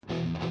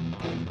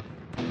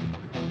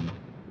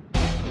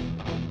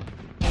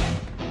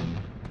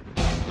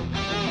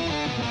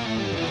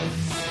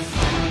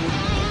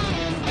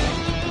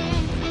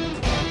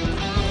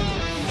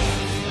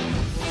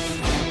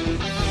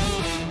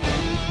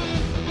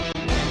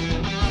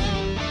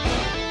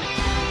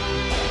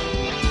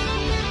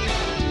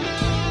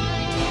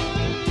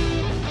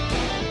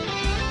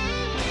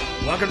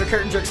Welcome to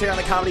Curtain Jerks here on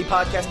the Comedy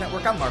Podcast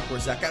Network. I'm Mark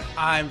Warzeka.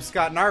 I'm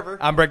Scott Narver.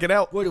 I'm breaking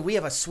out. Boy, do we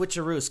have a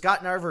switcheroo.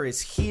 Scott Narver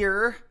is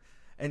here,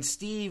 and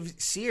Steve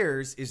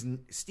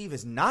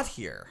is not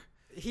here.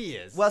 He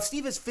is. Well,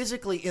 Steve is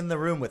physically in the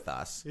room with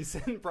us. He's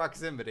in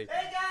proximity.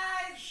 Hey,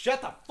 guys!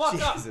 Shut the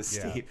fuck up. Jesus,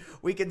 Steve.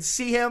 We can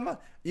see him,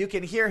 you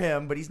can hear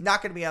him, but he's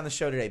not going to be on the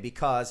show today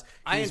because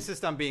I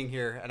insist on being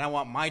here, and I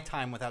want my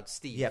time without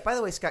Steve. Yeah, by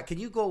the way, Scott, can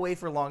you go away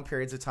for long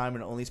periods of time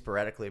and only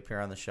sporadically appear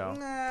on the show?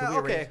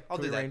 I'll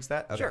do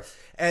that. Okay. Sure.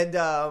 And,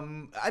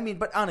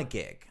 but on a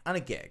gig.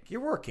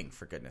 You're working,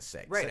 for goodness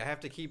sake. Right, I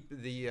have to keep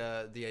the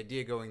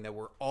idea going that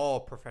we're all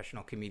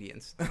professional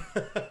comedians.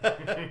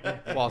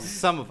 While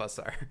some of us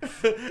are.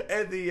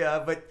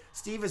 But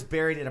Steve is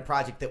buried in a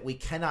project that we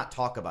cannot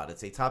talk about.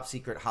 It's a top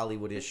secret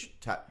Hollywoodish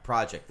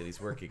project that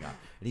he's working on.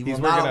 And He's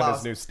working on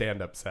his new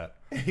stand-up set.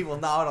 He will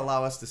not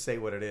allow us to say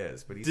what it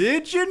is. But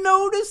Did you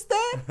notice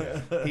that?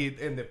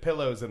 And the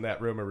pillows in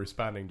that room are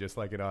responding just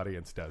like an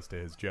audience does to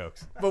his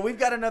jokes. But we've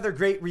got another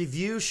great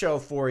review show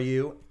for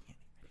you.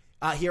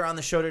 Here on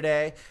the show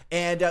today.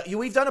 And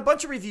we've done a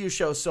bunch of review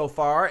shows so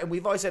far, and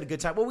we've always had a good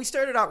time. Well, we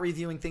started out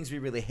reviewing things we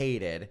really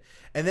hated,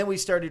 and then we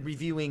started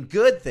reviewing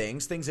good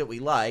things that we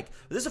like.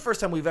 This is the first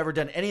time we've ever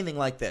done anything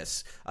like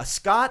this.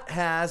 Scott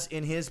has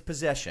in his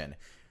possession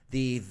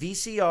the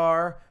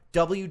VCR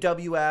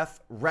WWF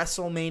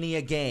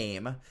WrestleMania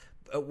game,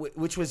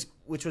 which was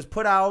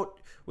put out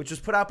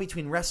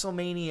between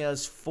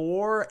WrestleManias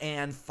 4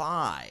 and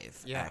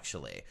 5,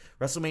 actually.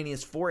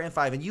 WrestleManias 4 and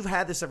 5. And you've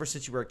had this ever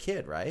since you were a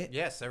kid, right?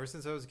 Yes, ever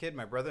since I was a kid.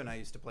 My brother and I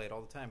used to play it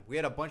all the time. We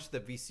had a bunch of the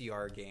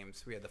VCR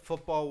games. We had the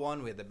football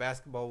one. We had the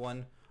basketball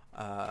one.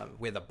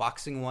 We had the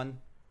boxing one.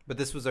 But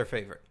this was our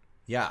favorite.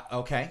 Yeah,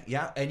 okay.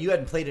 Yeah, and you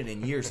hadn't played it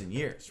in years and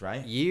years,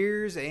 right?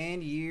 Years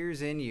and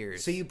years and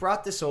years. So you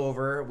brought this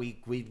over.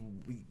 We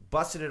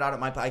busted it out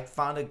at I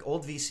found an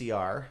old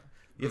VCR.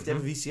 You have to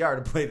have a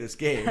VCR to play this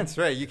game. That's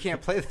right. You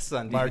can't play this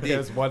on DVD. Mark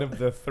is one of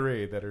the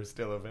 3 that are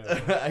still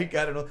available. I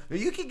don't know.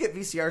 You can get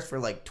VCRs for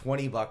like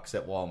 $20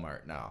 at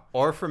Walmart now.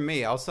 Or from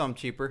me. I'll sell them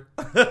cheaper.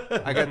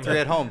 I got 3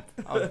 at home.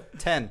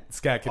 10.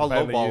 Scott can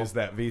finally use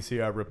that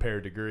VCR repair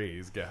degree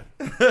he's got.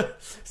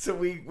 So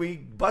we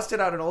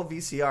busted out an old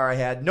VCR I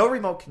had. No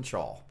remote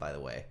control, by the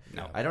way.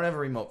 No. I don't have a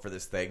remote for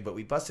this thing, but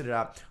we busted it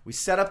out. We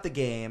set up the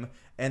game,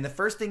 and the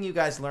first thing you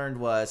guys learned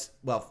was,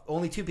 well,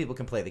 only 2 people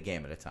can play the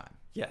game at a time.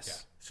 Yes. Yeah.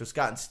 So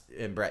Scott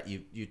and Brett,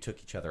 you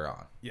took each other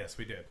on. Yes,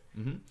 we did.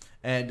 Mm-hmm.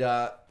 And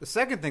the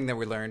second thing that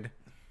we learned,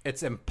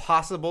 it's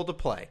impossible to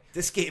play.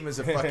 This game is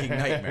a fucking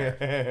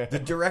nightmare. The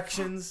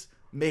directions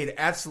made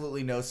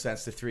absolutely no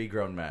sense to 3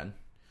 grown men.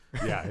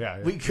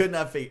 Yeah. We could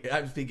not figure.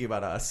 I'm speaking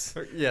about us.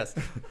 Yes.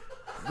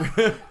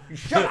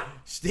 Shut up,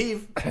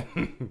 Steve.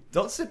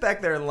 Don't sit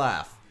back there and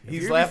laugh.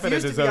 He's laughing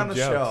at his own on the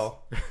jokes.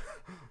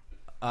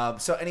 Show.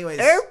 So, anyways,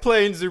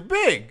 Airplanes are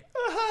big.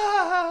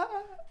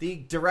 The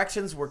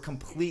directions were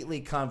completely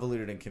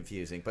convoluted and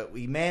confusing, but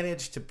we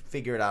managed to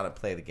figure it out and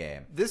play the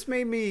game. This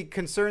made me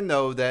concerned,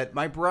 though, that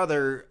my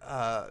brother,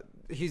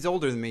 he's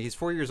older than me. He's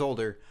 4 years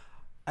older.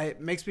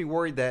 It makes me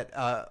worried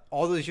that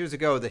all those years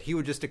ago that he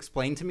would just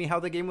explain to me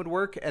how the game would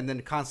work and then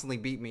constantly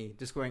beat me,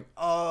 just going,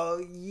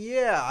 oh,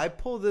 yeah, I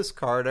pull this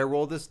card, I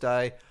roll this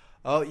die.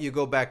 Oh, you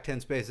go back 10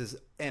 spaces,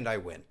 and I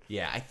win.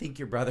 Yeah, I think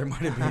your brother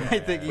might have been. I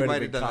think he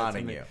might have done that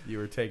to me. You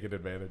were taken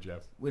advantage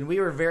of. When we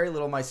were very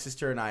little, my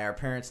sister and I, our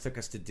parents took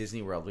us to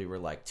Disney World. We were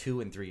like 2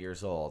 and 3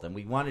 years old, and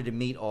we wanted to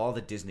meet all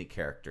the Disney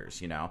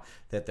characters. You know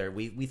that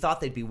we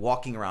thought they'd be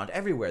walking around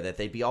everywhere, that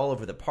they'd be all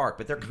over the park,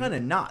 but they're kind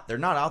of not. They're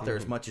not out there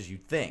as much as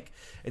you'd think.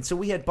 And so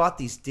we had bought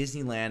these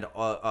Disneyland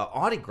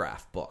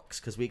autograph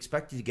books because we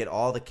expected to get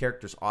all the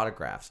characters'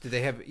 autographs. Do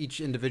they have each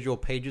individual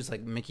pages?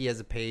 Like Mickey has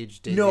a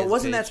page. Disney No, has it a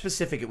wasn't page? that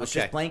specific. It was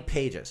just blank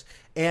pages.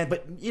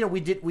 But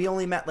we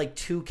only met like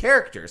 2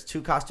 characters,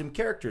 2 costume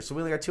characters. So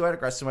we only got 2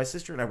 autographs. So my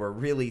sister and I were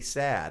really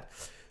sad.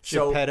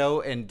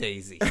 Geppetto and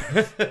Daisy.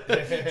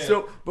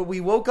 But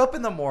we woke up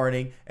in the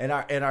morning and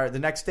the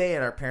next day,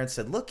 and our parents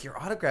said, "Look, your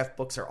autograph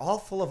books are all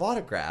full of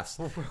autographs."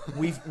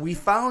 we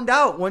found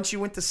out once you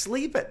went to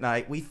sleep at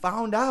night. We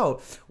found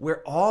out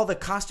where all the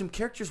costume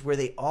characters, where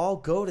they all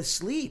go to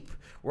sleep.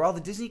 Where all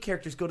the Disney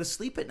characters go to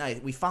sleep at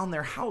night. We found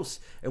their house,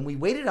 and we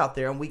waited out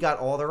there, and we got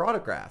all their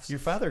autographs. Your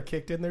father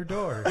kicked in their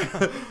door.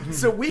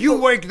 You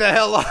wake the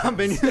hell up,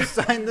 and you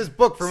sign this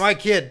book for my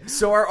kid.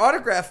 So our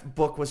autograph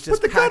book was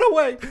just Put the gun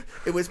away.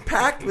 It was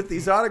packed with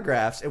these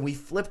autographs, and we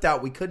flipped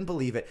out. We couldn't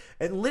believe it.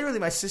 And literally,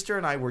 my sister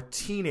and I were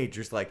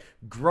teenagers, like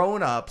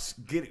grown-ups.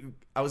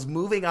 I was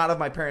moving out of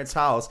my parents'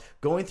 house,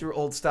 going through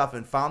old stuff,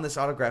 and found this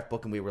autograph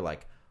book, and we were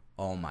like,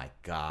 oh, my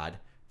God.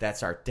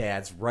 That's our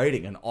dad's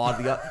writing an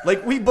audio.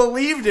 Like, we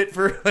believed it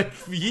for like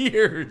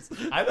years.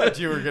 I thought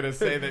you were going to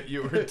say that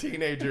you were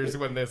teenagers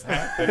when this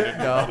happened. And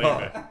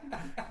believe it.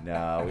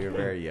 No, we were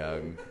very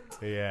young.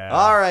 Yeah.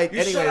 All right. You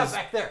anyways, shut up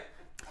back there.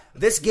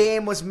 This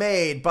game was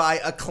made by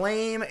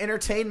Acclaim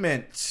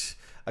Entertainment.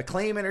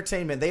 Acclaim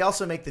Entertainment. They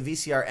also make the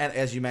VCR,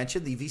 as you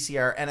mentioned, the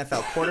VCR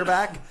NFL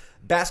quarterback,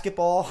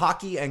 basketball,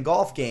 hockey, and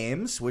golf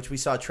games, which we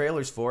saw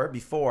trailers for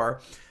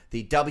before.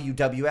 the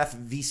WWF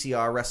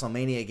VCR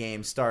WrestleMania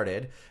game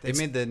started. They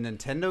made the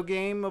Nintendo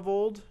game of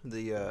old.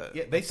 Yeah,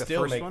 they like the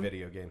still first make one?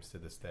 video games to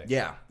this day.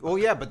 Yeah. Well,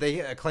 yeah, but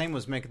Acclaim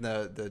was making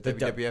the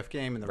WWF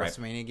game and the Right.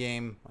 WrestleMania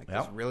game. Like, it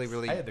Yep. was really,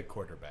 really. I had the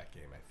quarterback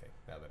game, I think,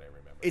 now that I remember.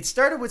 It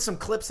started with some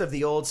clips of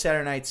the old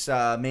Saturday Night's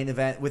main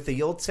event, with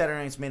the old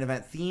Saturday Night's main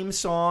event theme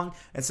song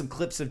and some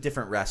clips of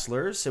different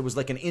wrestlers. It was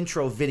like an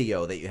intro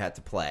video that you had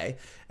to play.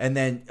 And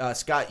then,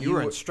 Scott, you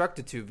were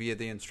instructed to via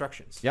the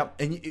instructions.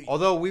 Yep. And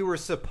Although we were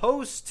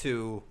supposed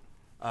to,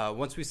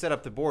 once we set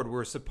up the board, we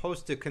were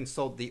supposed to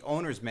consult the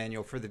owner's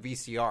manual for the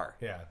VCR.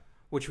 Yeah.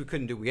 Which we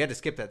couldn't do. We had to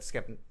skip that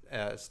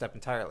step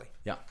entirely.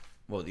 yeah.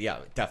 Well, yeah,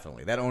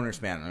 definitely. That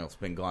owner's manual's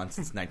been gone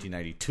since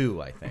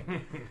 1992, I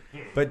think.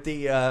 But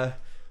the...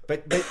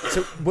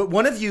 So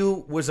one of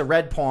you was a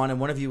red pawn and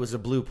one of you was a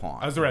blue pawn.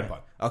 I was a red pawn.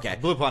 Okay.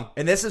 Blue pawn.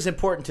 And this is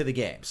important to the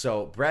game.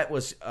 So Brett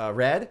was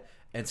red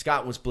and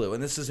Scott was blue.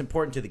 And this is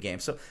important to the game.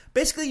 So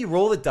basically you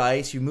roll the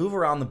dice, you move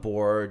around the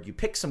board, you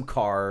pick some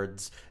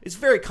cards. It's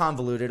very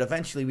convoluted.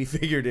 Eventually we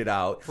figured it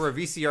out. For a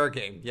VCR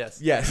game, yes.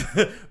 Yes.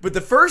 But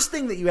the first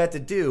thing that you had to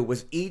do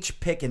was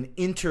each pick an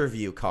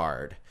interview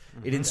card.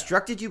 It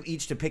instructed you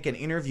each to pick an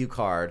interview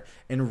card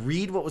and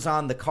read what was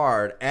on the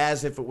card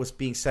as if it was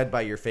being said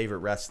by your favorite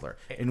wrestler.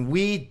 And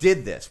we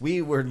did this.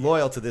 We were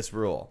loyal to this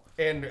rule.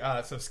 And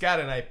so Scott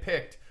and I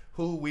picked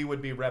who we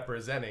would be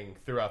representing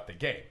throughout the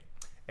game.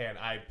 And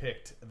I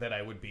picked that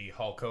I would be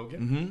Hulk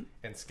Hogan. Mm-hmm.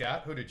 And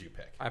Scott, who did you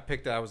pick? I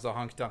picked I was the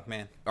Honky Tonk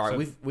Man. All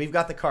right, we've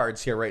got the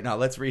cards here right now.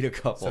 Let's read a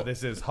couple. So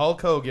this is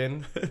Hulk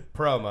Hogan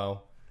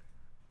promo,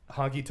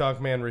 Honky Tonk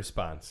Man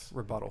response.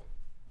 Rebuttal.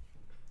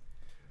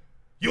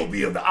 You'll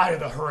be in the eye of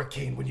the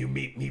hurricane when you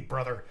meet me,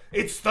 brother.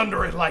 It's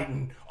thunder and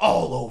lightning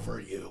all over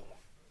you.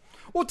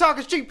 Well, talk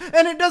is cheap,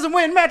 and it doesn't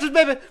win matches,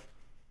 baby.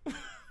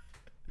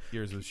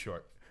 Yours was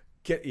short.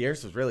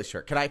 Yours was really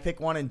short. Can I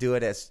pick one and do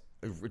it as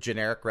a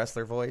generic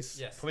wrestler voice?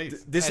 Yes,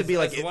 Please. This would be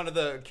like one of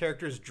the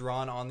characters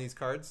drawn on these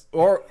cards.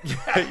 or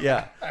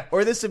yeah,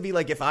 or this would be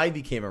like if I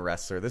became a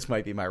wrestler. This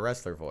might be my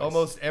wrestler voice.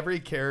 Almost every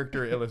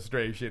character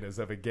illustration is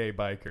of a gay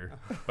biker,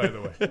 by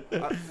the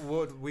way.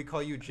 Would we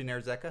call you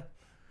Jenner Zeka?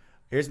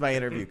 Here's my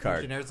interview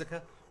card. Jenner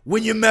Zeka?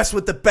 When you mess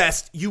with the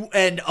best, you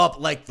end up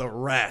like the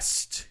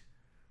rest.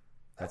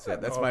 That's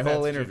it. That's Oh, my that's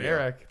whole interview.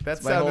 generic. That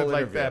That's my sounded whole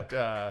like interview.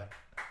 that.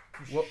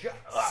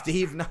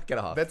 Steve, knock it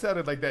off. That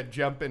sounded like that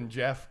Jumpin'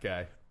 Jeff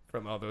guy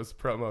from all those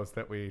promos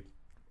that we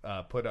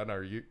put on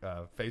our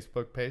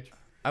Facebook page.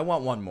 I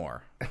want one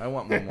more.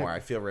 I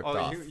feel ripped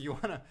off. You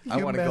wanna?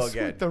 I want to go messed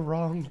again. with the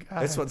wrong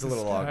guy. This one's a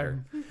little this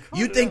longer. time.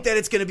 You think that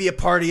it's going to be a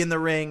party in the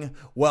ring?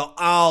 Well,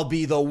 I'll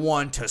be the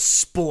one to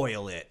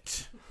spoil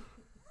it.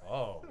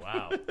 Oh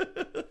wow!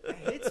 I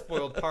hate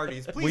spoiled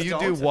parties. Please Will you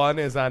don't. do one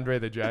as Andre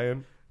the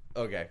Giant?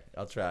 Okay,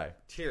 I'll try.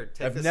 Here,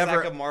 take I've this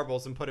never- sack of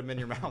marbles and put them in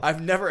your mouth.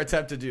 I've never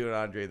attempted to do an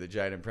Andre the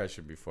Giant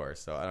impression before,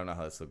 so I don't know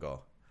how this will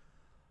go.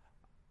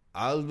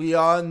 I'll be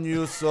on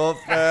you so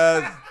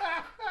fast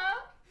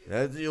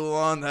that you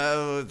won't have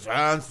a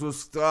chance to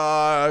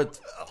start.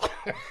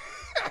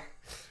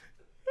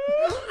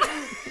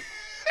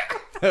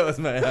 That was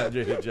my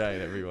Andre the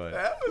Giant, everyone.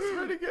 That was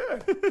pretty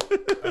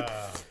good.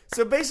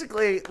 So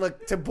basically,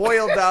 look, to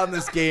boil down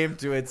this game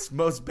to its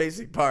most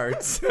basic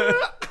parts,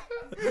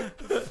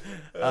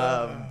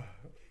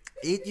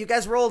 you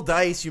guys roll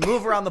dice, you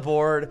move around the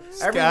board.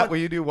 Scott, will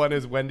you do one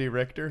as Wendy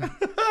Richter?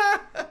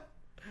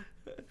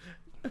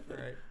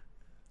 Right.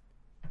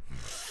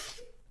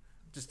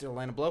 Just a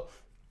line of blow.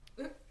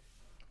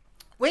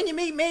 When you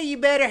meet me, you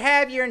better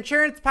have your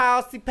insurance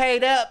policy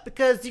paid up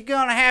because you're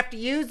going to have to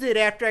use it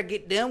after I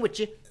get done with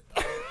you.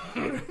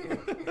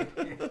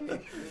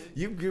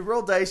 You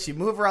roll dice, you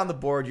move around the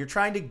board. You're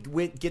trying to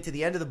get to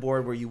the end of the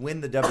board where you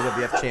win the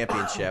WWF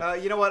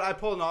Championship. You know what? I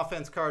pull an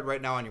offense card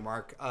right now on your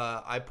mark.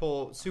 I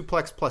pull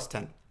suplex plus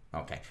 10.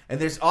 Okay. And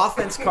there's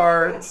offense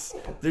cards.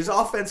 There's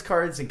offense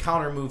cards and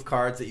counter move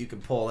cards that you can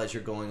pull as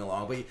you're going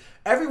along. But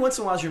every once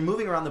in a while, as you're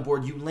moving around the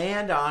board, you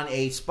land on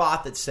a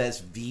spot that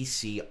says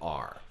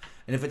VCR.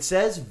 And if it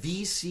says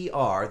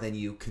VCR, then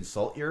you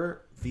consult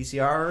your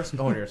VCR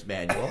owner's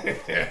manual.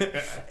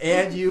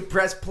 And you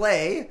press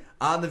play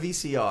on the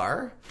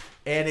VCR.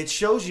 And it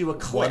shows you a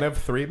clip. One of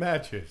 3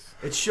 matches.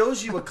 It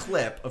shows you a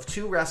clip of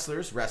 2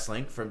 wrestlers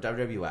wrestling from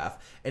WWF,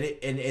 and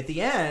at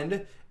the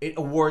end, it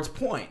awards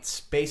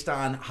points based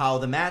on how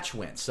the match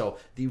went. So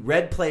the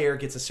red player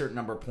gets a certain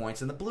number of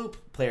points, and the blue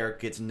player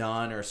gets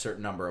none or a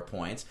certain number of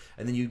points,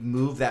 and then you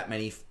move that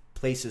many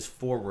places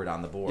forward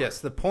on the board.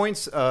 Yes, the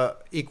points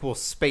equal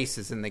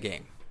spaces in the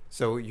game.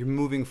 So you're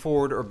moving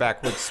forward or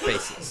backwards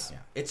spaces. Yeah.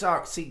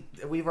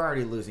 We're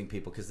already losing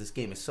people because this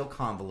game is so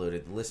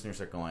convoluted. The listeners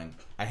are going,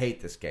 I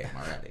hate this game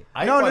already.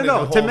 I No, no, wanted no,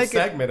 a to whole make it-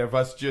 segment of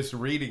us just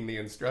reading the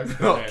instructions.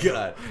 Oh,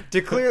 God.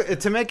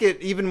 To make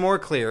it even more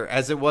clear,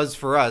 as it was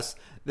for us,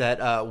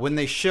 that when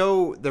they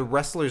show the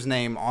wrestler's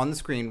name on the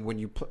screen, when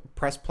you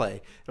press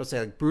play, it'll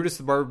say like Brutus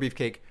the Barber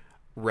Beefcake,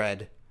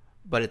 red,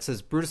 but it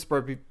says Brutus the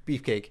Barber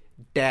Beefcake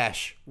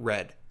dash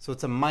red, so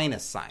it's a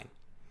minus sign.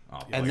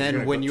 And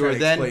then when you were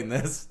then explain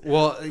this.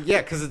 well,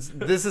 yeah, because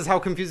this is how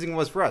confusing it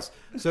was for us.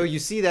 So you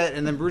see that,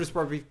 and then Brutus the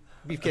Barber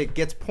Beefcake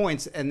gets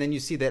points, and then you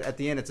see that at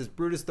the end it says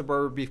Brutus the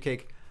Barber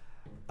Beefcake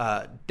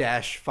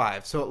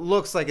 -5. So it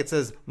looks like it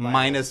says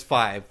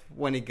 -5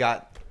 when he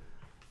got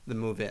the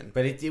move in.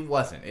 But it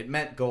wasn't. It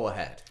meant go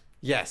ahead.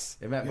 Yes,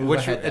 It meant move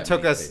which ahead it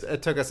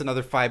took us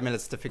another 5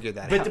 minutes to figure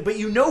that out. But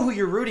you know who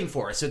you're rooting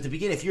for. So at the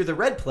beginning, if you're the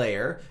red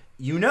player,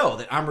 you know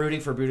that I'm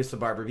rooting for Brutus the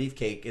Barber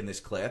Beefcake in this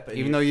clip. And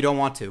Even though you don't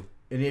want to.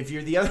 And if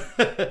you're the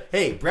other,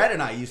 hey, Brett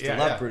and I used to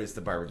love yeah. Brutus the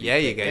Barber Beefcake. Yeah,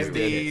 you guys And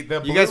did.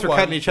 the You guys blue were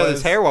cutting one each other's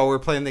was hair while we were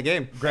playing the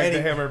game. Greg the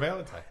Any- Hammer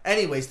Valentine.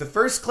 Anyways, the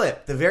first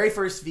clip, the very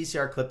first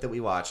VCR clip that we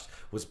watched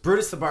was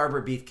Brutus the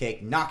Barber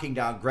Beefcake knocking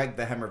down Greg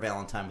the Hammer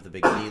Valentine with a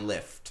big knee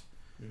lift.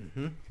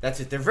 Mm-hmm. That's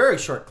it. They're very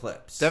short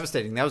clips.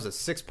 Devastating. That was a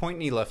 6-point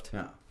knee lift.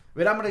 Yeah.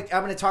 But I'm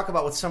gonna talk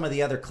about what some of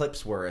the other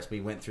clips were as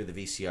we went through the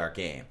VCR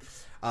game.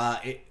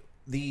 After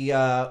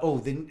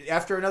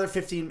another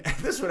 15,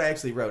 this is what I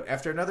actually wrote.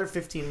 After another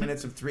 15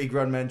 minutes of three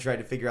grown men trying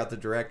to figure out the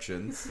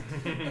directions,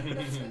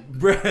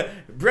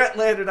 Brett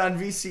landed on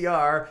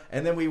VCR,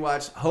 and then we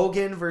watched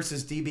Hogan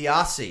versus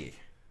DiBiase.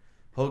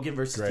 Hogan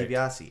versus Great.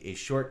 DiBiase, a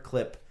short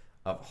clip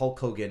of Hulk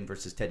Hogan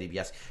versus Ted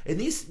DiBiase. And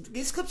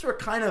these clips were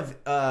kind of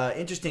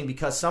interesting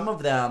because some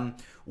of them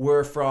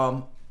were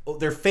from...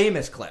 they're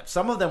famous clips.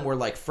 Some of them were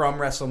like from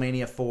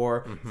WrestleMania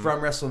 4, from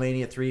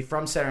WrestleMania 3,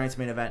 from Saturday Night's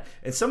Main Event,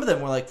 and some of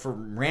them were like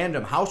from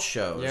random house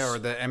shows. Yeah, or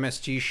the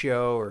MSG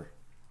show, or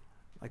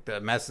like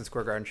the Madison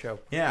Square Garden show.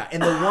 Yeah,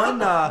 and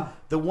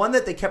the one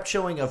that they kept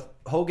showing of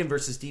Hogan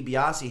versus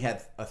DiBiase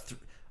had a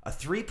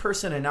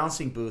 3-person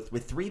announcing booth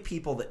with 3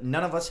 people that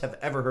none of us have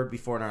ever heard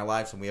before in our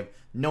lives, and we have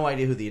no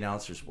idea who the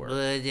announcers were.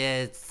 But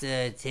it's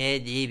Ted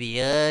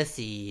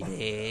DiBiase,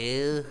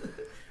 though.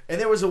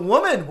 And there was a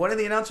woman. One of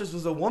the announcers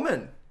was a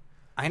woman.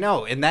 I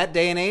know. In that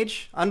day and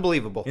age,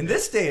 unbelievable. In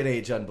this day and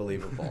age,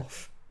 unbelievable.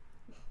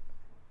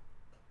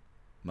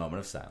 Moment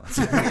of silence.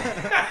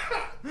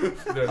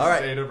 The All right.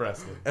 state of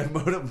wrestling. A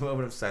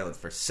moment of silence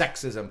for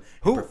sexism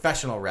in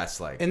professional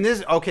wrestling. In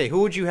this, okay,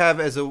 who would you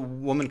have as a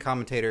woman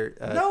commentator?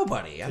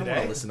 Nobody. I don't want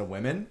Today? to listen to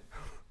women.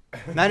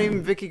 Not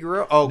even Vicky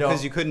Guerrero. Oh, No.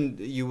 because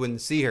you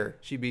wouldn't see her.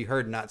 She'd be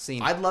heard, not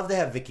seen. I'd love to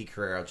have Vicky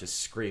Guerrero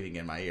just screaming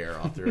in my ear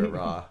all through a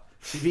Raw.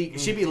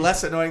 She'd be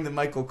less annoying than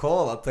Michael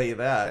Cole. I'll tell you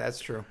that. That's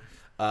true.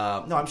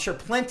 No, I'm sure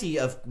plenty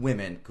of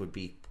women could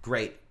be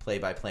great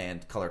play-by-play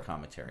and color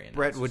commentary.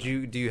 Brett,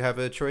 do you have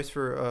a choice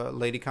for a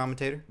lady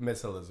commentator?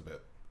 Miss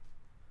Elizabeth.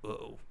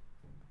 Uh-oh.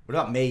 What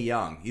about Mae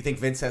Young? You think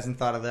Vince hasn't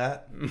thought of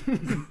that?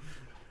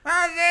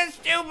 That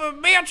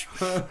stupid bitch!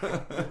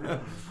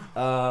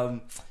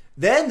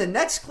 Then the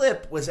next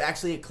clip was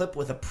actually a clip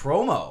with a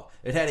promo.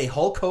 It had a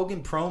Hulk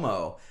Hogan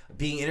promo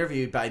being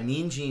interviewed by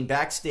Mean Gene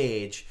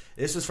backstage.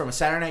 This was from a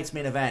Saturday Night's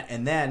Main Event.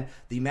 And then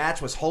the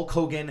match was Hulk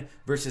Hogan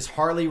versus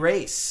Harley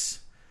Race.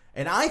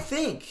 And I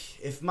think,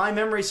 if my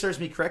memory serves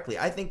me correctly,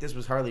 I think this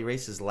was Harley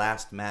Race's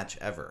last match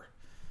ever.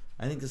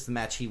 I think this is the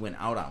match he went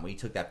out on, where he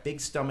took that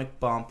big stomach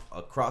bump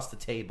across the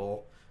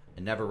table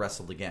and never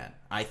wrestled again.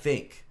 I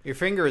think. Your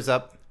finger is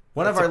up.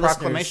 One That's of our a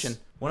proclamation.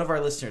 One of our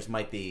listeners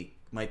might be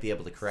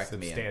able to correct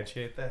me.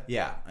 Substantiate that.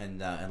 Yeah, and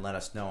let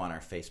us know on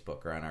our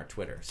Facebook or on our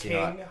Twitter.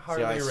 King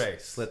Harley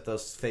Race. Slip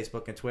those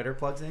Facebook and Twitter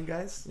plugs in,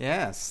 guys.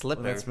 Yeah,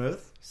 slipper. Wasn't that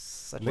smooth?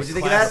 Such What a do you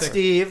think of that, classic.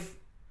 Steve?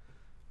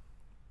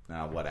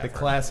 No, whatever. The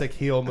classic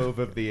heel move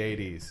of the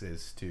 80s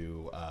is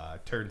to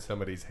turn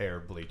somebody's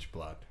hair bleach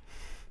blonde.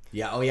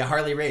 Yeah, oh yeah,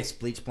 Harley Race,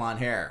 bleach blonde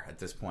hair at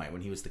this point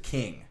when he was the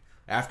king.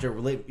 After,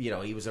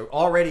 he was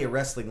already a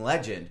wrestling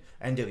legend,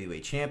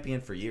 NWA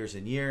champion for years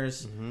and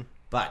years. Mm-hmm.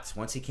 But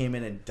once he came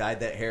in and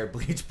dyed that hair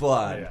bleach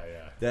blonde,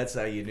 that's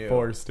how you knew.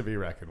 Force to be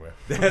reckoned with.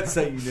 That's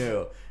how you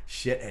knew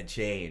shit had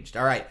changed.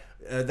 All right.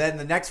 Then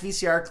the next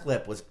VCR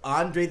clip was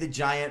Andre the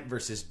Giant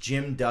versus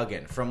Jim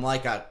Duggan from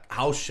like a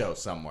house show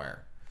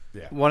somewhere.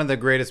 Yeah. One of the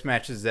greatest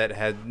matches that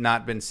had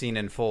not been seen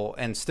in full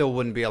and still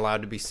wouldn't be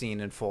allowed to be seen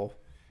in full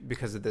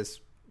because of this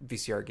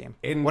VCR game.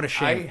 And what a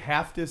shame. I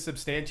have to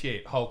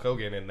substantiate Hulk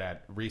Hogan in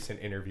that recent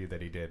interview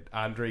that he did.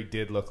 Andre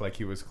did look like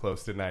he was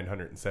close to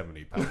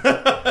 970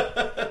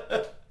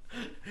 pounds.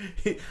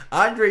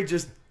 Andre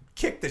just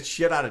kicked the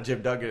shit out of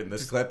Jim Duggan in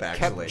this clip,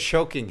 actually. Kept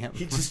choking him.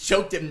 He just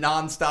choked him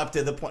nonstop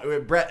to the point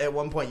where, Brett, at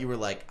one point you were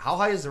like, how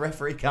high is the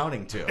referee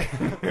counting to?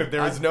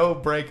 There was no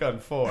break on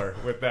 4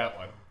 with that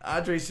one.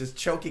 Andre's just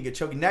choking and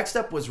choking. Next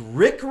up was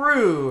Rick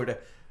Rude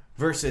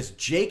versus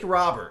Jake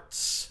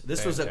Roberts.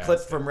 This was a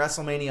clip from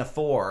WrestleMania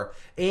 4,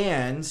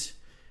 and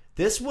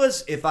this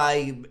was, if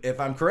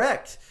I'm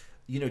correct,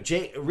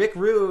 Rick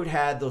Rude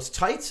had those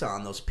tights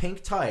on, those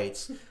pink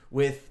tights,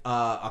 with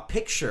a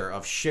picture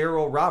of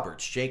Cheryl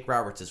Roberts, Jake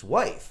Roberts'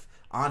 wife,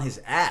 on his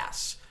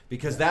ass,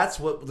 because that's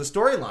what the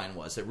storyline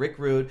was, that Rick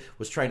Rude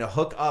was trying to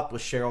hook up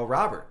with Cheryl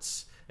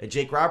Roberts, and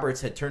Jake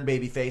Roberts had turned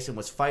babyface and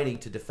was fighting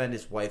to defend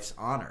his wife's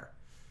honor.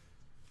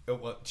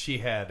 Well, she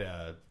had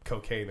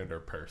cocaine in her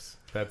purse.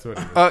 That's what.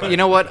 He was You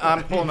know what?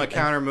 I'm pulling a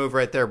counter move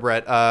right there,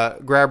 Brett.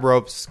 Grab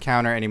ropes,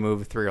 counter any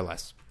move, 3 or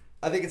less.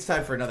 I think it's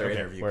time for another Okay,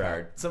 interview we're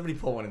card. Somebody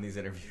pull one of these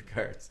interview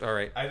cards. All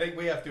right. I think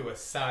we have to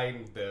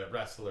assign the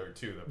wrestler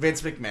to them.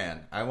 Vince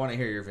McMahon. I want to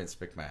hear your Vince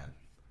McMahon.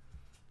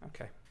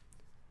 Okay.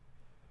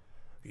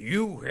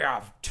 You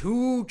have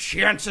 2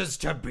 chances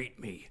to beat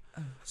me.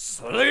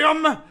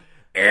 Slim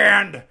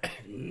and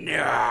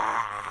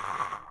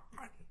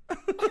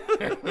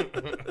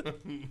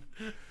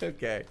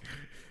Okay.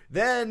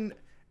 Then,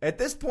 at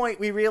this point,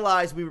 we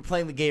realized we were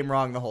playing the game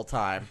wrong the whole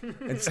time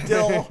and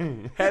still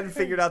hadn't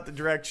figured out the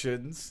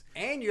directions.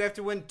 And you have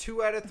to win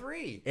 2 out of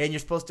 3. And you're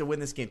supposed to win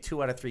this game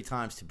 2 out of 3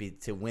 times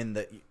to win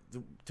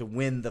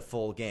the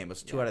full game.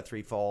 It's 2 out of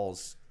 3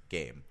 falls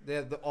game.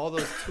 All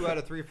those 2 out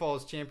of 3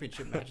 falls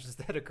championship matches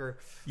that occur.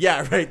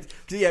 Yeah, right.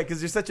 Yeah,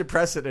 because there's such a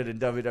precedent in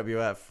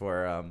WWF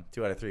for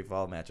 2 out of 3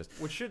 fall matches.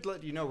 Which should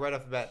let you know right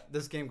off the bat,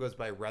 this game goes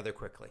by rather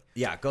quickly.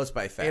 Yeah, it goes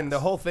by fast. And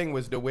the whole thing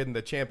was to win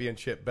the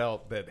championship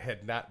belt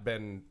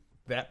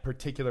that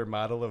particular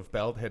model of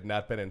belt had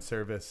not been in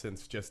service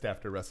since just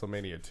after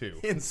WrestleMania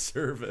 2. in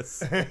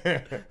service.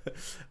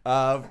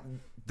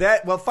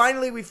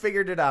 Finally we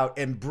figured it out,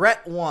 and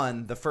Brett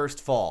won the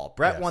first fall.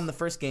 Brett won the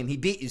first game. He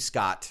beat you,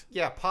 Scott.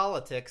 Yeah,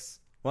 politics.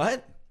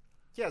 What?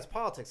 Yeah, it's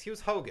politics. He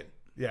was Hogan.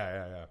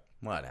 Yeah.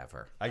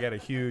 Whatever. I got a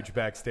huge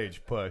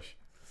backstage push.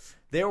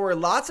 There were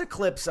lots of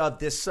clips of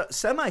this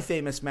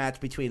semi-famous match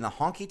between the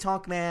Honky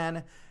Tonk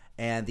Man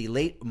and the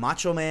late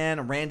Macho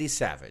Man Randy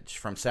Savage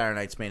from Saturday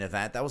Night's Main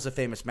Event. That was a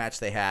famous match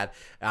they had.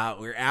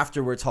 Where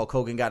afterwards Hulk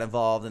Hogan got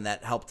involved, and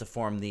that helped to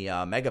form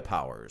the Mega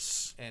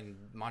Powers. And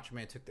Macho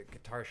Man took the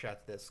guitar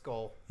shot to the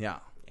skull. Yeah.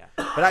 Yeah.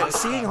 But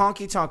seeing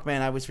Honky Tonk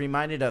Man, I was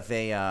reminded of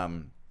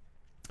when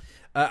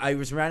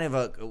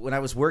I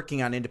was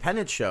working on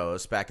independent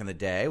shows back in the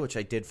day, which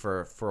I did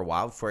for a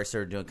while before I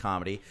started doing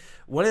comedy.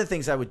 One of the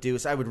things I would do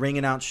is I would ring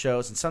announce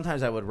shows, and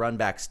sometimes I would run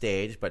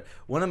backstage. But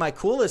one of my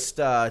coolest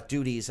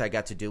duties I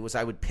got to do was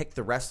I would pick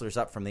the wrestlers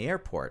up from the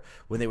airport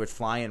when they would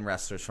fly in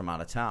wrestlers from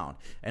out of town.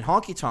 And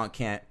Honky Tonk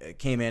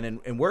came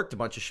in and worked a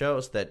bunch of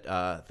shows that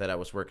I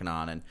was working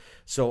on. And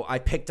so I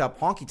picked up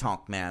Honky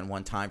Tonk Man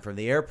one time from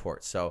the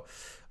airport. So,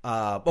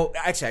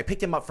 actually, I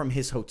picked him up from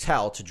his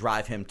hotel to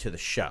drive him to the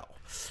show.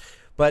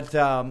 But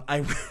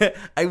I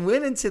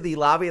went into the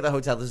lobby of the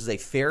hotel. This is a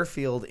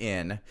Fairfield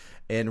Inn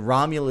in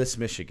Romulus,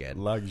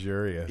 Michigan.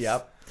 Luxurious.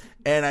 Yep.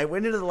 And I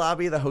went into the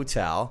lobby of the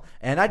hotel,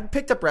 and I'd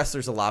picked up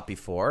wrestlers a lot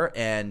before.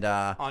 And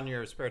On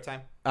your spare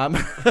time?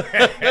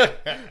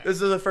 this is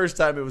the first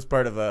time it was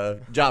part of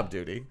a job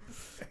duty.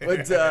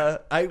 But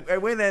I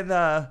went in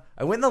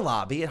the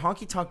lobby, and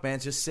Honky Tonk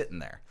Man's just sitting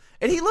there.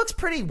 And he looks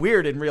pretty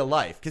weird in real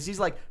life because he's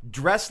like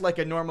dressed like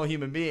a normal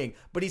human being,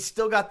 but he's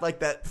still got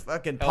like that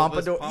fucking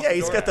pompadour. Yeah,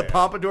 he's got the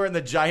pompadour and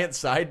the giant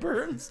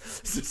sideburns.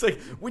 So it's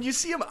like when you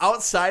see him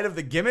outside of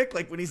the gimmick,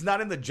 like when he's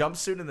not in the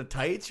jumpsuit and the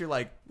tights, you're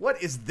like,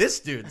 what is this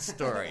dude's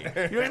story?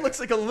 He looks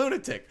like a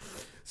lunatic.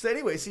 So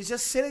anyways, he's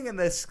just sitting in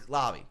this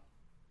lobby.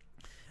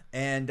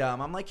 And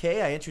I'm like,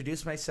 hey, I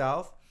introduce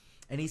myself.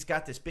 And he's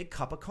got this big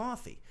cup of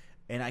coffee.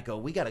 And I go,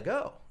 we got to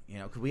go,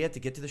 because we have to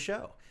get to the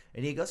show.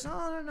 And he goes,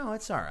 no,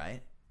 it's all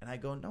right. And I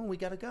go, no, we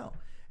got to go.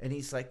 And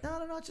he's like,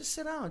 no, just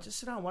sit down.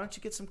 Why don't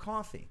you get some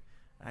coffee?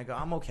 And I go,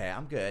 I'm okay.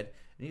 I'm good.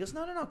 And he goes,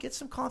 no, get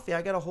some coffee.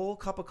 I got a whole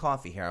cup of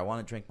coffee here. I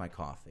want to drink my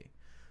coffee.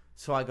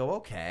 So I go,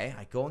 okay.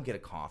 I go and get a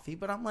coffee.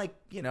 But I'm like,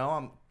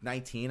 I'm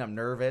 19. I'm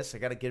nervous. I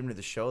got to get him to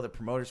the show. The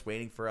promoter's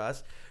waiting for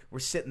us. We're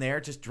sitting there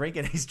just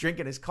drinking. He's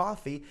drinking his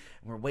coffee.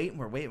 And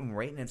we're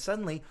waiting. And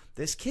suddenly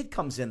this kid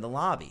comes in the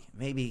lobby,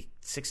 maybe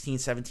 16,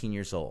 17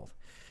 years old.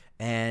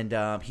 And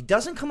he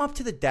doesn't come up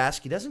to the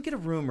desk. He doesn't get a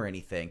room or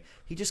anything.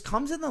 He just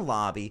comes in the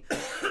lobby,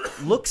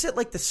 looks at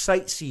like the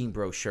sightseeing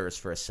brochures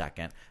for a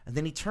second, and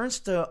then he turns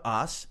to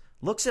us,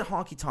 looks at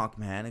Honky Tonk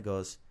Man, and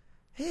goes,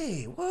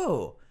 hey,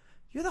 whoa,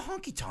 you're the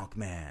Honky Tonk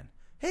Man.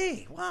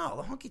 Hey, wow,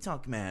 the Honky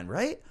Tonk Man,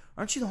 right?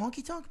 Aren't you the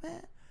Honky Tonk Man?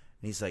 And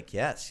he's like,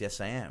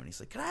 yes, I am. And he's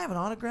like, can I have an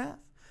autograph?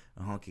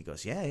 And Honky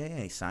goes, yeah.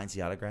 He signs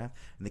the autograph.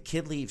 And the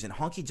kid leaves, and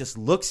Honky just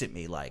looks at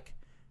me like,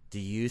 do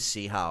you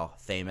see how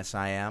famous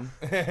I am?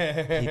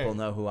 People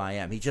know who I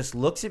am. He just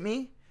looks at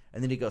me,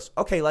 and then he goes,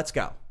 okay, let's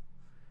go.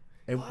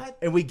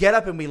 And we get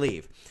up and we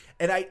leave.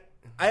 And I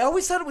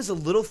always thought it was a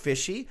little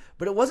fishy,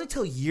 but it wasn't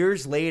until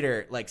years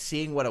later, like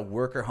seeing what a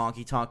worker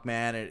Honky Tonk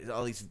Man and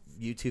all these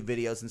YouTube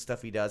videos and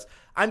stuff he does,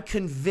 I'm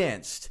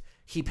convinced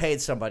he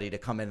paid somebody to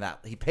come in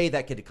he paid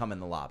that kid to come in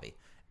the lobby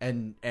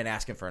and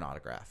ask him for an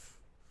autograph.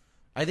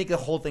 I think the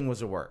whole thing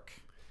was a work.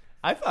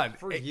 I thought,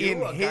 For you,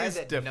 in a guy his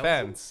that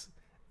defense,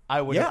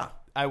 I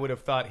would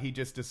have thought he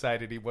just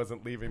decided he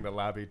wasn't leaving the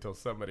lobby till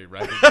somebody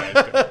recognized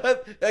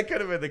him. That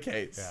could have been the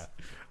case. Yeah.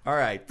 All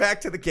right,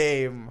 back to the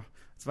game.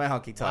 It's my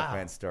Honky Tonk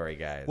Man story,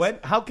 guys.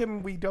 How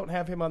come we don't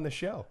have him on the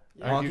show?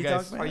 Are you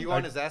guys? Are you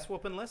on his ass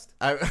whooping list?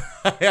 I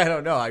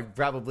don't know. I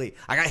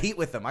got heat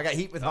with him. I got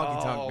heat with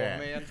Honky Tonk Man.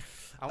 Oh man,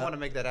 I want to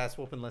make that ass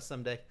whooping list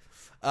someday.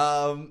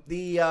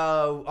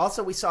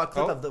 Also we saw a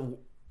clip of the.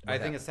 I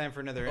think it's time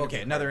for another interview.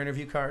 Okay, another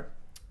interview card.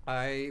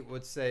 I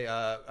would say,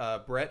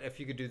 Brett, if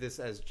you could do this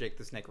as Jake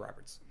the Snake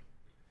Roberts.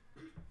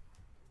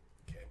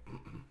 Okay.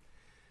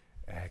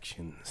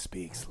 Action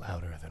speaks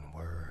louder than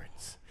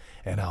words.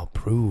 and I'll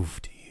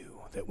prove to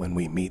you that when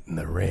we meet in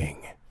the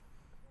ring.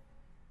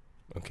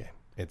 Okay,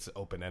 it's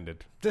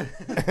open-ended.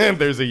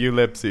 There's a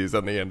ellipses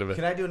on the end of it.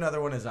 Can I do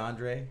another one as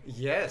Andre?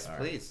 Yes,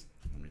 please.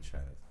 Let me try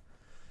this.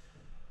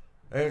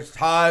 It's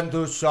time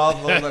to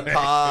shuffle the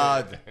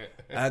card,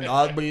 and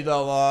I'll be the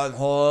one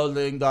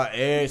holding the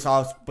ace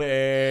of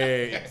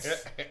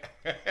spades.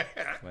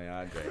 That's my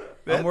Andre.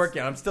 I'm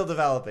working. I'm still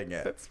developing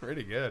it. That's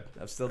pretty good.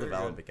 I'm still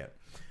developing it.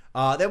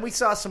 Then we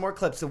saw some more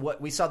clips of what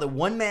we saw: the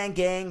One Man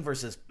Gang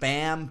versus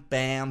Bam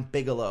Bam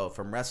Bigelow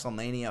from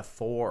WrestleMania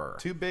 4.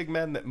 Two big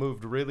men that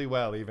moved really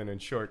well, even in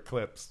short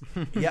clips.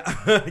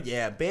 Yeah,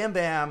 yeah. Bam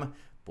Bam,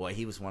 boy,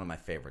 he was one of my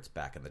favorites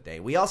back in the day.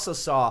 We also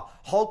saw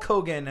Hulk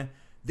Hogan.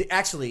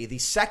 The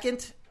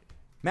second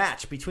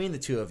match between the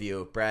two of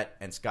you, Brett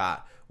and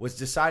Scott, was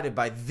decided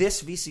by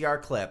this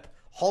VCR clip: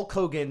 Hulk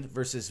Hogan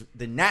versus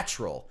the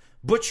Natural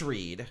Butch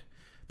Reed.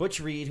 Butch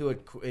Reed, who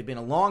had been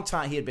a long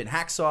time, he had been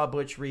Hacksaw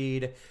Butch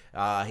Reed,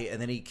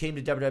 and then he came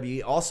to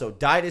WWE, also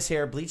dyed his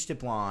hair, bleached it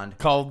blonde.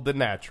 Called The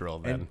Natural,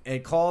 then.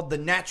 And called the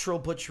Natural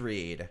Butch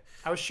Reed.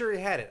 I was sure he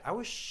had it. I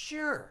was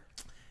sure.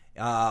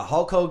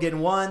 Hulk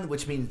Hogan won,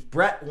 which means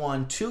Brett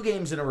won 2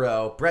 games in a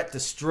row. Brett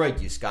destroyed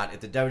you, Scott,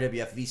 at the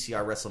WWF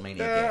VCR WrestleMania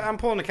game. I'm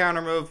pulling a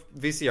counter move.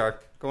 VCR.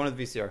 Going to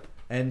the VCR.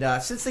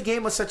 And since the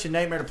game was such a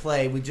nightmare to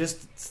play,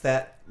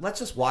 let's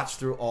just watch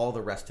through all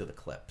the rest of the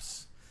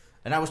clips.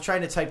 And I was trying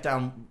to type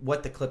down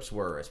what the clips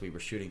were as we were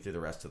shooting through the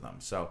rest of them.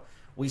 So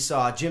we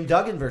saw Jim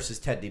Duggan versus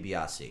Ted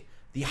DiBiase,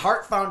 the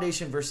Hart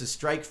Foundation versus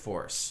Strike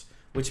Force,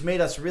 which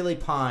made us really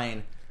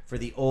pine for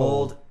the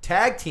old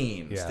tag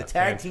teams, Yeah, the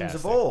tag teams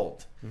of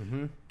old.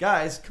 Mm-hmm.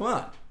 Guys, come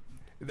on.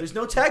 There's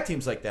no tag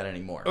teams like that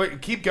anymore.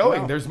 Wait, keep going.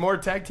 Well, There's more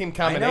tag team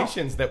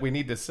combinations that we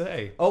need to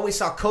say. Oh, we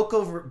saw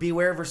Coco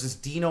Beware versus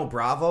Dino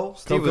Bravo.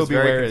 Steve was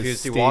very Beware is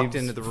confused. He walked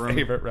Steve's into the room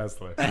favorite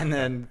wrestler. and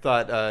then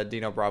thought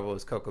Dino Bravo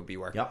was Coco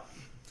Beware. Yep.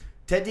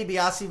 Ted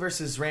DiBiase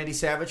versus Randy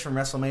Savage from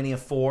WrestleMania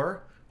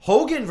 4.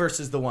 Hogan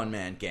versus the One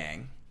Man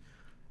Gang.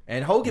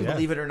 And Hogan,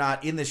 believe it or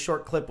not, in this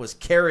short clip was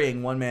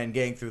carrying One Man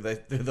Gang through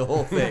the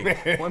whole thing.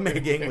 One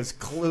Man Gang was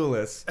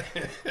clueless.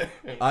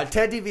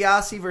 Ted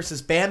DiBiase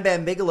versus Bam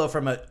Bam Bigelow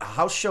from a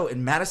house show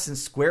in Madison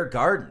Square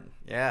Garden.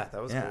 Yeah,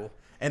 that was cool.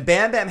 And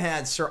Bam Bam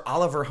had Sir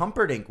Oliver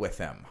Humperdinck with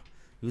him.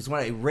 He was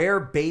a rare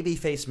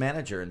babyface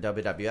manager in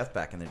WWF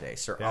back in the day,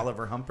 Sir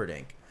Oliver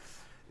Humperdinck.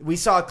 We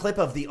saw a clip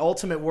of the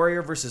Ultimate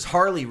Warrior versus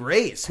Harley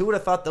Race. Who would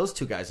have thought those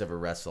two guys ever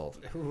wrestled?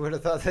 Who would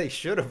have thought they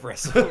should have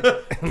wrestled?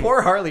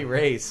 Poor Harley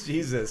Race.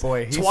 Jesus.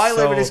 Boy, he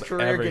Twilight of his sold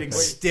career everything. getting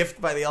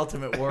stiffed by the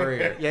Ultimate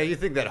Warrior. Yeah, you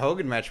think that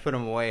Hogan match put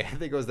him away. I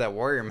think it was that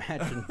Warrior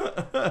match. And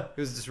he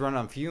was just running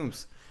on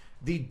fumes.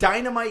 The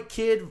Dynamite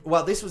Kid.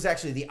 Well, this was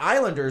actually the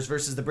Islanders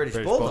versus the British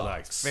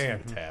Bulldogs.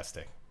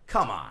 Fantastic.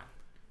 Come on.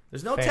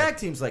 There's no tag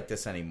teams like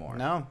this anymore.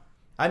 No.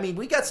 I mean,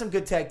 we got some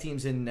good tag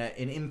teams in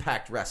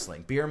Impact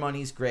Wrestling. Beer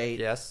Money's great.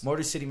 Yes.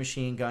 Motor City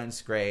Machine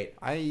Gun's great.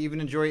 I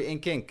even enjoy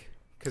Ink Inc.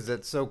 because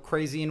it's so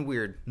crazy and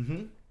weird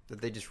that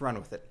they just run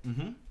with it.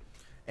 Mm-hmm.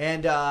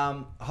 And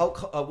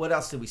what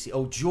else did we see?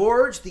 Oh,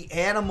 George the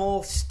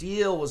Animal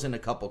Steel was in a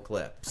couple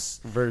clips.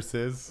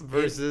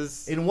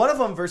 Versus. In one of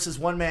them versus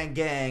One Man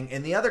Gang.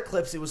 In the other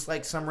clips, it was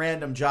like some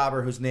random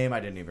jobber whose name I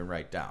didn't even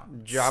write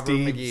down. Jobber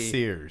Steve McGee.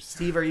 Sears.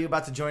 Steve, are you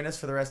about to join us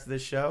for the rest of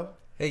this show?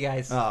 Hey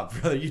guys, Oh,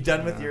 brother, you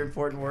done with your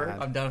important work?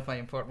 I'm done with my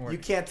important work. You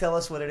can't tell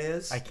us what it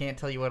is? I can't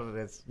tell you what it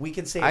is. We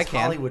can say I it's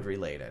can. Hollywood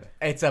related.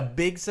 It's a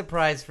big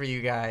surprise for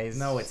you guys.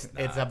 No, it's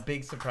It's not. a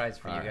big surprise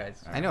for you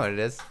guys. I know what it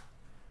is.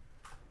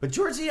 But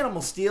George the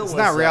Animal Steel It's was...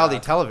 not reality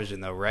television,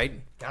 though, right?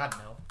 God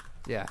no.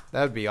 Yeah,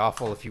 that would be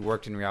awful if you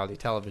worked in reality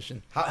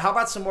television. How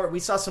about some more?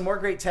 We saw some more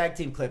great tag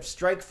team clips.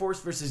 Strike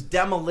Force versus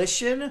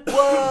Demolition.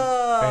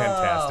 Whoa!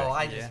 Fantastic. Oh,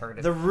 I just heard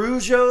it. The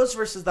Rougeos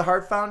versus the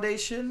Hart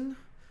Foundation.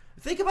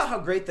 Think about how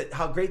great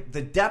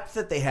the depth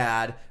that they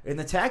had in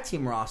the tag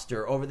team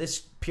roster over this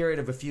period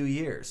of a few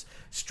years.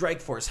 Strike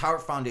Force,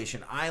 Hart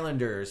Foundation,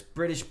 Islanders,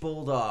 British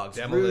Bulldogs,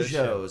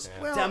 Demolition, Rougeos,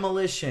 yeah. Well,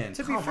 Demolition.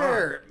 To be Come on.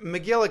 fair,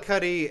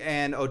 McGillicuddy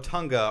and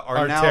Otunga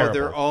are now terrible.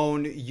 their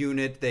own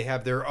unit. They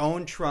have their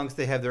own trunks.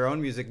 They have their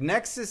own music.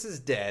 Nexus is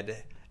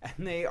dead,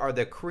 and they are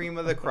the cream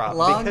of the crop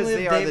Long because live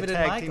they are David the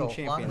and tag team Michael.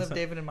 champions. Long live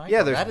David and Michael.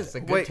 Yeah, that is a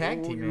good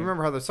tag team. You name.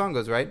 remember how the song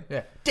goes, right?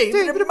 Yeah.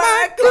 David and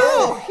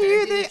Michael,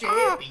 here they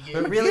are.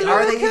 But really,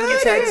 are they even the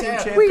tag team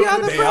champions? We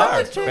are the They are.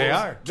 Brothers. They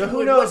are. But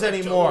who knows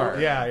anymore?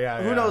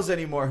 Yeah. Who knows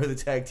anymore who the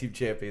tag team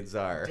champions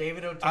are?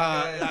 David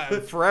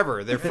Otunga.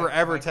 Forever. They're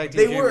forever tag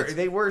team champions.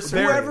 They were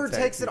certainly Whoever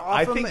tag takes team. it off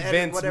I them think at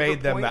Vince whatever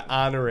made them point- the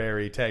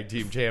honorary tag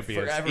team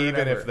champions, Forever and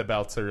even ever. if the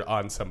belts are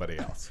on somebody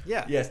else.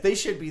 Yeah. Yes, they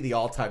should be the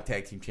all-time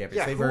tag team champions.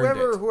 Yeah, They've earned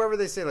it. whoever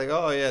they say, like,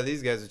 oh, yeah,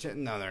 these guys are...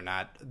 No, they're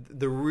not.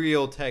 The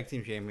real tag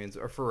team champions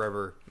are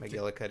forever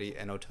McGillicuddy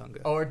and Otunga.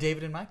 Or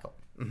David and Michael.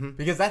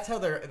 Because that's how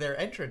their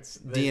entrance.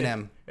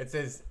 D&M. It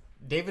says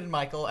David and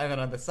Michael, and then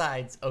on the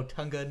sides,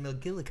 Otunga and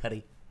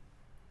McGillicuddy.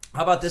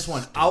 How about this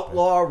one?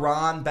 Outlaw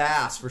Ron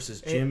Bass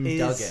versus Jim It is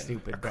Duggan.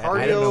 stupid, Brad. Cardio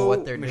I don't know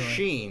what they're doing.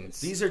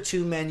 machines. These are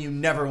two men you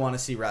never want to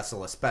see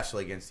wrestle,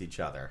 especially against each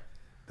other.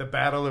 The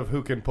battle of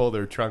who can pull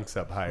their trunks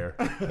up higher.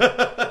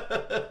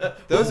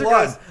 Those Who are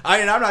won? guys.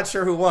 I'm not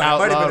sure who won. It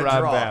might have Outlaw been a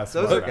Ron draw. Bass.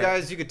 Those are Okay.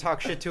 guys you could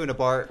talk shit to in a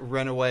bar,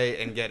 run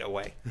away, and get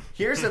away.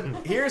 Here's a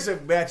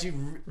match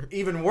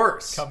even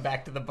worse. Come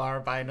back to the bar,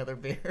 buy another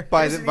beer.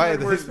 By Here's the, an by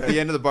even worse the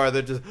end of the bar,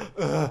 they're just,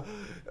 oh,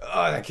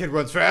 that kid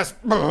runs fast.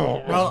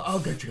 I'll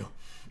get you.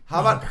 How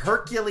about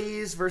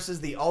Hercules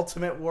versus the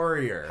Ultimate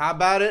Warrior? How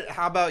about it?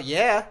 How about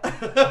yeah?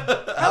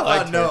 How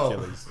liked about no?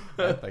 Hercules.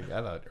 I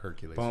thought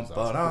Hercules was awesome.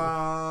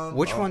 Bum-ba-dum,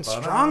 Which one's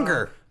bum-ba-dum,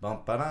 stronger?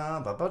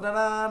 bum-ba-dum,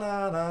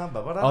 ba-ba-da-da-da,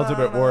 ba-ba-da-da-da,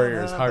 Ultimate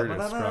Warrior is harder and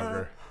ba-ba-da-da.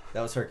 stronger.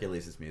 That was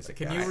Hercules' music.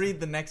 Can you read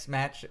the next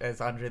match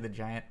as Andre the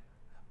Giant?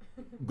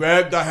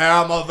 Greg the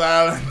Hammer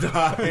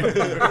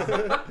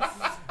Valentine?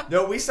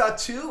 No, we saw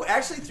two.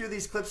 Actually, through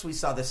these clips, we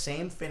saw the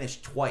same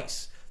finish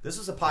twice. This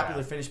was a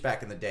popular finish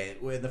back in the day.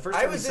 When the first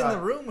I time was we in saw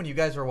the room when you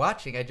guys were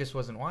watching. I just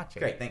wasn't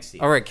watching. Great, thanks,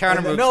 Steve. All right,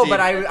 counter move. No, Steve. but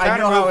I know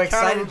Counter how move,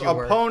 excited counter you move.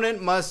 were.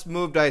 Opponent must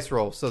move dice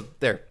roll. So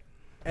there.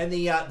 And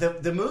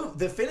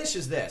the finish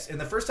is this. And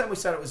the first time we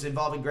saw it was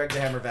involving Greg the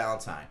Hammer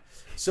Valentine.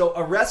 So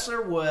a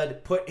wrestler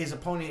would put his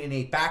opponent in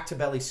a back to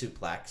belly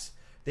suplex.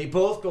 They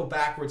both go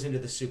backwards into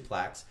the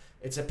suplex.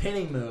 It's a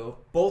pinning move.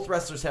 Both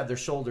wrestlers have their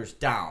shoulders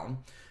down.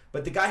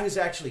 But the guy who's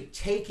actually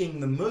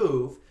taking the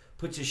move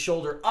puts his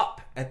shoulder up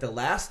at the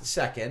last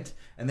second,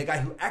 and the guy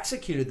who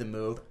executed the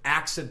move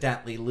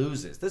accidentally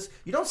loses. This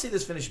you don't see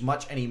this finish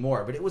much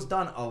anymore, but it was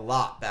done a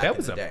lot back That in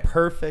was the a day.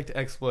 perfect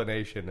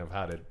explanation of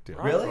how to do it.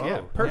 Really?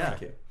 Yeah,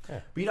 perfect. Yeah.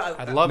 But, you know,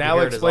 I'd love Now to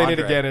hear it as explain it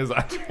Andre. again as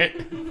Andre.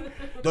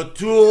 the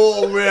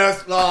two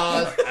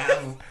wrestlers.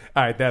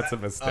 All right, that's a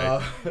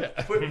mistake.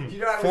 But, you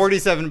know, I was-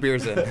 47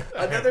 beers in.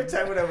 Another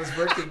time when I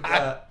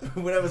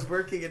was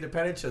working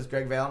independent shows,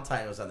 Greg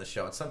Valentine was on the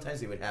show, and sometimes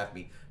he would have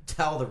me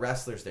tell the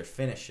wrestlers their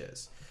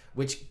finishes,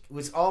 which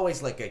was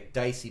always like a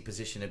dicey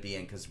position to be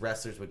in because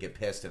wrestlers would get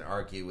pissed and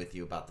argue with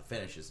you about the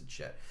finishes and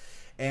shit.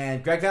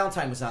 And Greg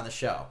Valentine was on the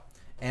show,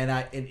 and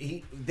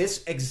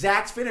this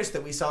exact finish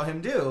that we saw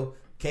him do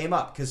came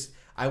up because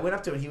I went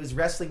up to him. He was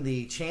wrestling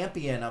the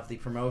champion of the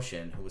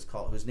promotion,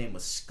 whose name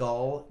was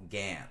Skull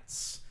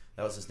Gantz.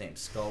 That was his name,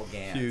 Skull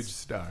Gantz. Huge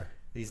star.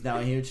 He's now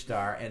a huge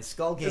star, and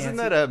Skull Gantz. Isn't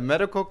that a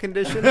medical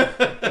condition?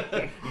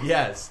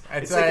 Yes,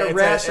 it's It's like a- a it's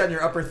rash a- on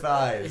your upper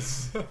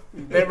thighs.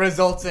 It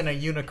results in a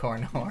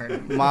unicorn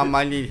horn. Mom,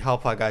 I need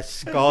help. I got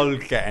skull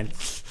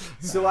cancer.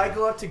 So I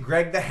go up to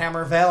Greg the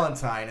Hammer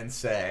Valentine and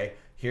say,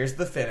 "Here's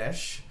the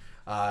finish.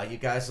 You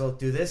guys will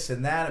do this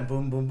and that, and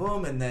boom, boom,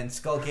 boom, and then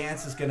Skull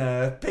Gantz is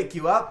gonna pick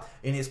you up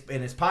in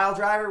his pile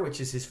driver, which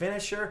is his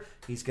finisher.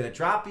 He's gonna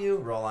drop you,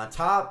 roll on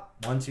top,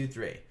 1, 2,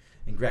 3."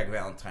 And Greg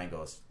Valentine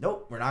goes,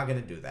 "Nope, we're not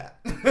going to do that."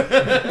 And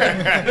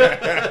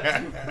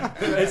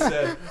I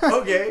said,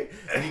 "Okay."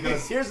 And he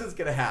goes, "Here's what's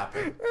going to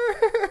happen.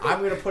 I'm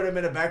going to put him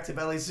in a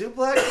back-to-belly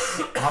suplex.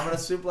 I'm going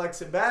to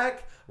suplex him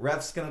back.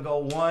 Ref's going to go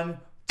 1,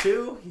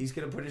 2. He's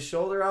going to put his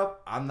shoulder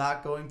up. I'm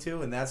not going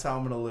to, and that's how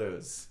I'm going to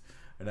lose."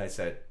 And I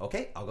said,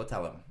 "Okay, I'll go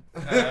tell him."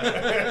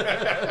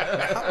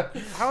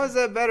 How is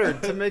that better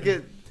to make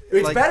it?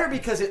 It's like- better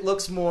because it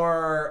looks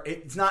more.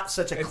 It's not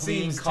such a It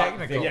clean seems cut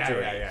technical.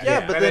 victory.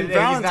 Yeah, but And then he's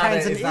not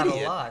Valentine's an it's not a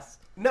idiot. loss.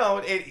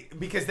 No,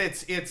 because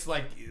it's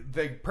like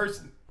the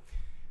person,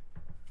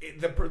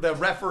 the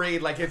referee,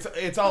 like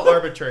it's all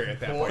arbitrary at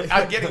that point.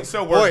 I'm getting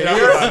so worked up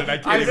about it, I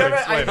can't I've even never,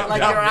 explain it.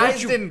 like your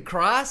eyes didn't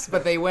cross,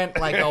 but they went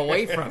like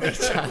away from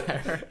each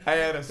other. I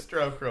had a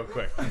stroke real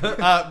quick.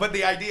 But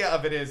the idea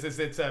of it is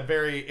it's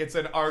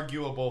an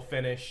arguable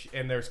finish,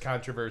 and there's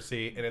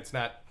controversy, and it's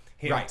not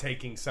him Right.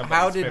 taking somebody's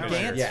How did finisher,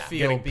 Gantz Yeah. feel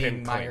getting being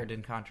pinned clean. mired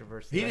in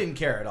controversy? He didn't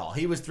care at all.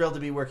 He was thrilled to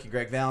be working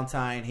Greg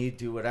Valentine. He'd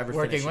do whatever.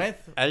 Working finish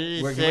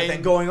with? working with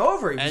and going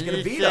over. He was going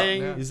to beat him.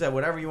 anything He said,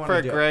 "Whatever you want for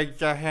to do." Greg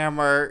the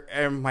Hammer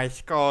and my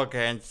skull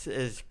cancer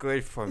is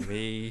good for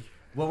me.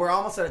 Well, we're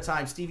almost out of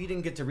time. Steve, you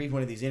didn't get to read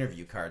one of these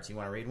interview cards. You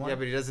want to read one? Yeah,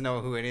 but he doesn't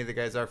know who any of the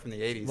guys are from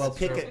the 80s. well,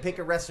 pick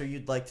a wrestler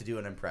you'd like to do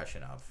an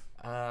impression of.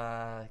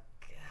 Yeah,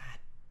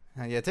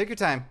 take your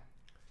time.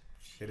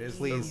 It is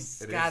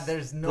Please. It God, is.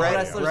 there's no Brett-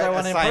 wrestlers Brett, I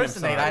want to assign him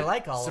impersonate. somebody. I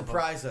like all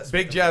Surprise us.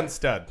 Big John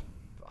Studd.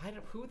 of them.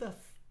 Who the?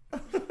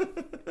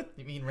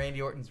 You mean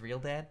Randy Orton's real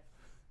dad?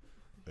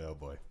 Oh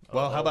boy.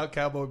 Well, how about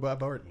Cowboy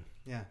Bob Orton?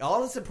 Yeah.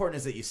 All that's important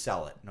is that you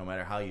sell it, no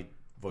matter how you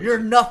voice You're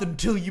it. nothing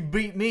till you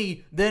beat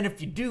me. Then if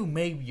you do,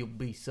 maybe you'll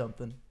be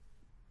something.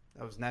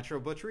 That was Natural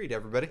Butch Reed,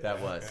 everybody.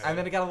 That was. And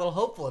then it got a little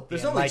hopeful at the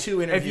There's end. only like,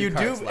 2 if interview you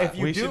cards do, left. if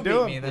you We do should beat do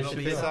 'em. me, then They it'll should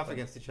be face off something.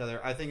 against each other.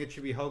 I think it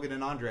should be Hogan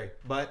and Andre,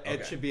 but Okay.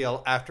 it should be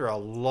after a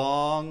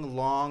long,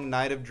 long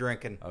night of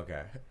drinking.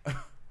 Okay.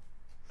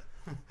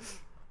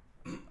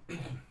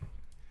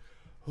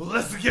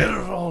 Let's get it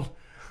on,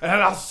 and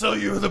I'll show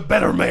you who the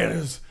better man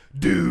is,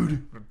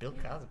 dude. Bill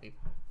Cosby.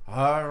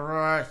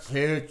 Alright,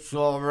 it's a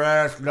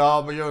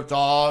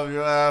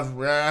WWF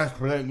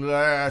wrestling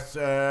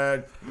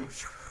lesson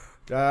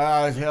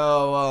that you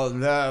will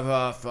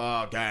never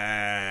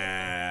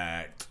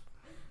forget.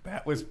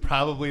 That was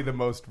probably the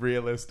most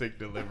realistic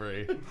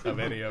delivery of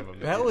any of them.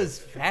 That was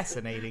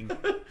fascinating.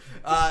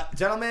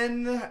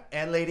 Gentlemen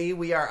and lady,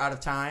 we are out of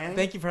time.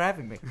 Thank you for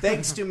having me.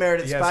 Thanks to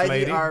Meredith Yes, Spivey,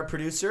 lady. our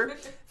producer.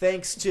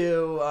 Thanks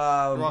to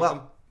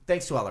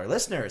thanks to all our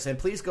listeners. And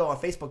please go on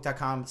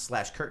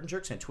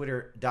Facebook.com/CurtainJerks and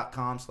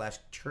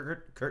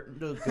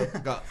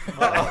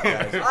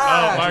Twitter.com/Curtain.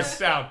 Mark's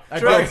down. I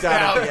broke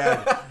down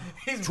at the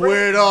end.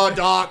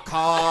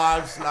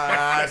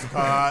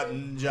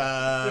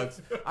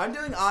 Twitter.com/CurtainJerks. I'm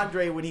doing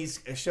Andre when he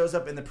shows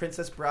up in The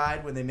Princess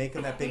Bride when they make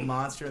him that big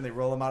monster and they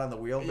roll him out on the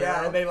wheelbarrow.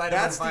 Yeah, and they light him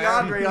on That's the fire.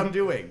 Andre I'm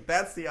doing.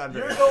 That's the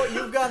Andre.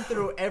 You've gone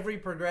through every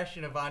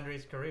progression of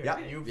Andre's career. Yep,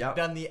 You've yep.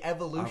 done the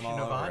evolution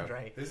I'm all of over it.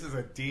 Andre. This is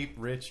a deep,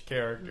 rich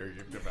character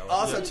you've developed.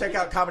 Also, check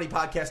out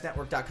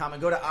ComedyPodcastNetwork.com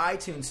and go to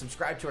iTunes,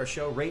 subscribe to our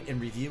show, rate and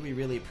review. We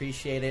really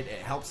appreciate it. It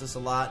helps us a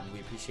lot, and we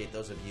appreciate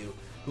those of you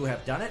who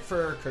have done it.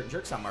 For Curtain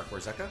Jerks, I'm Mark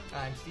Warzeka,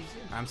 I'm Steve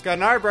Zoom. I'm Scott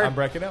Narberg. I'm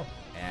Breckenell.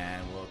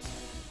 and we'll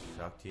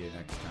talk to you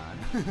next time.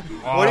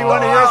 What do you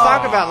want to hear us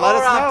talk about? Let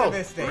More us know.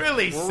 optimistic.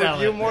 Really We'll sell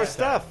review it more this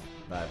time. stuff.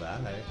 Bye-bye.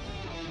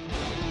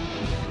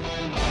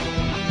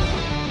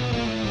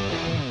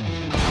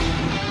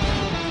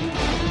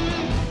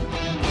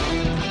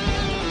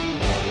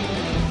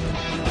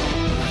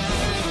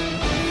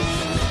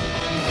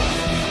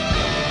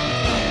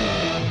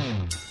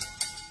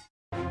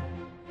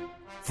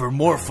 For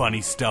more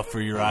funny stuff for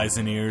your eyes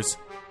and ears,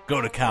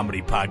 go to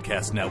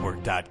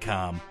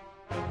ComedyPodcastNetwork.com.